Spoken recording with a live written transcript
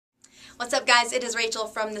What's up, guys? It is Rachel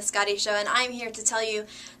from The Scotty Show, and I'm here to tell you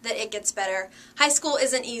that it gets better. High school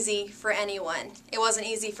isn't easy for anyone. It wasn't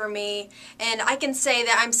easy for me, and I can say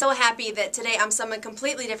that I'm so happy that today I'm someone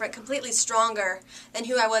completely different, completely stronger than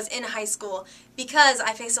who I was in high school, because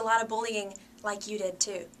I faced a lot of bullying like you did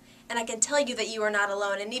too. And I can tell you that you are not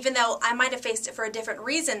alone, and even though I might have faced it for a different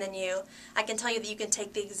reason than you, I can tell you that you can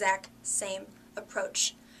take the exact same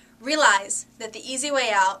approach. Realize that the easy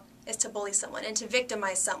way out is to bully someone and to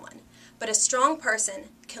victimize someone. But a strong person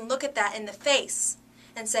can look at that in the face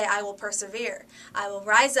and say, I will persevere, I will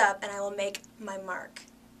rise up, and I will make my mark.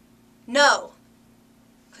 No,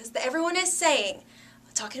 because everyone is saying,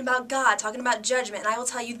 talking about God, talking about judgment, and I will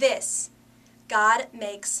tell you this, God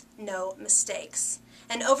makes no mistakes.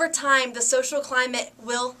 And over time, the social climate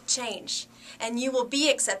will change, and you will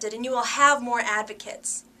be accepted, and you will have more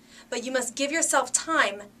advocates. But you must give yourself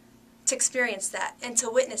time to experience that, and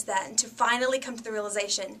to witness that, and to finally come to the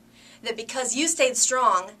realization that because you stayed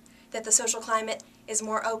strong, that the social climate is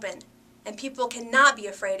more open, and people cannot be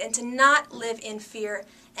afraid, and to not live in fear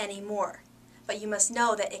anymore. But you must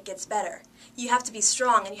know that it gets better. You have to be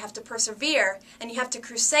strong, and you have to persevere, and you have to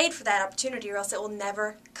crusade for that opportunity, or else it will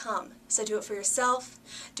never come. So do it for yourself,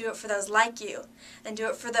 do it for those like you, and do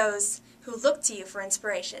it for those who look to you for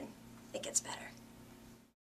inspiration. It gets better.